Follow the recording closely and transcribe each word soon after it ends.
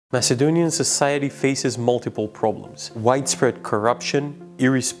Macedonian society faces multiple problems: widespread corruption,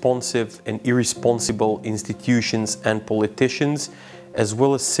 irresponsive and irresponsible institutions and politicians, as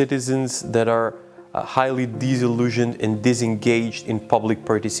well as citizens that are highly disillusioned and disengaged in public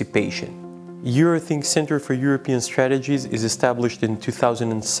participation. EUROTHINK Center for European Strategies is established in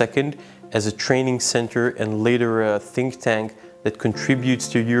 2002 as a training center and later a think tank that contributes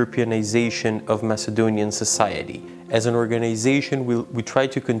to Europeanization of Macedonian society. As an organization, we try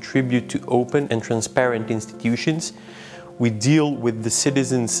to contribute to open and transparent institutions. We deal with the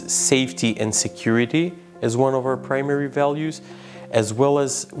citizens' safety and security as one of our primary values, as well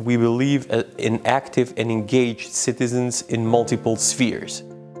as we believe in active and engaged citizens in multiple spheres.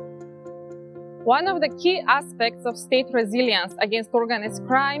 One of the key aspects of state resilience against organized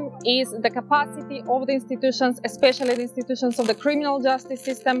crime is the capacity of the institutions, especially the institutions of the criminal justice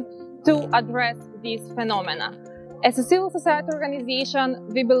system, to address these phenomena. As a civil society organization,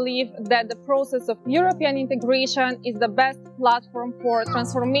 we believe that the process of European integration is the best platform for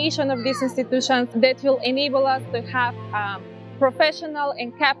transformation of these institutions that will enable us to have professional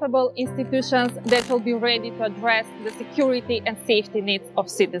and capable institutions that will be ready to address the security and safety needs of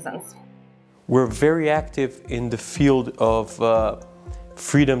citizens. We're very active in the field of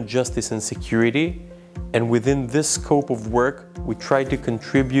freedom, justice and security, and within this scope of work we try to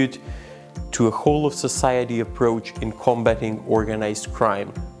contribute to a whole-of-society approach in combating organized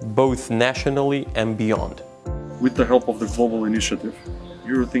crime, both nationally and beyond. With the help of the global initiative,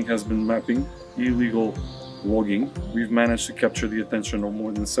 EUROTHINK has been mapping illegal logging. We've managed to capture the attention of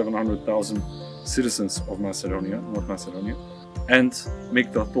more than 700,000 citizens of Macedonia, North Macedonia, and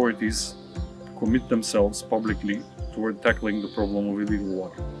make the authorities commit themselves publicly toward tackling the problem of illegal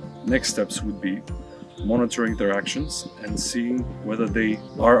logging. Next steps would be monitoring their actions and seeing whether they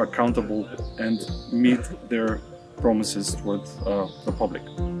are accountable and meet their promises toward the public.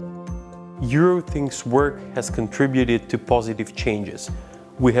 EUROTHINK's work has contributed to positive changes.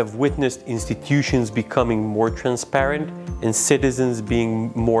 We have witnessed institutions becoming more transparent and citizens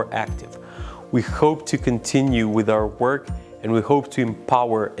being more active. We hope to continue with our work, and we hope to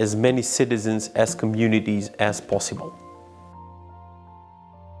empower as many citizens as communities as possible.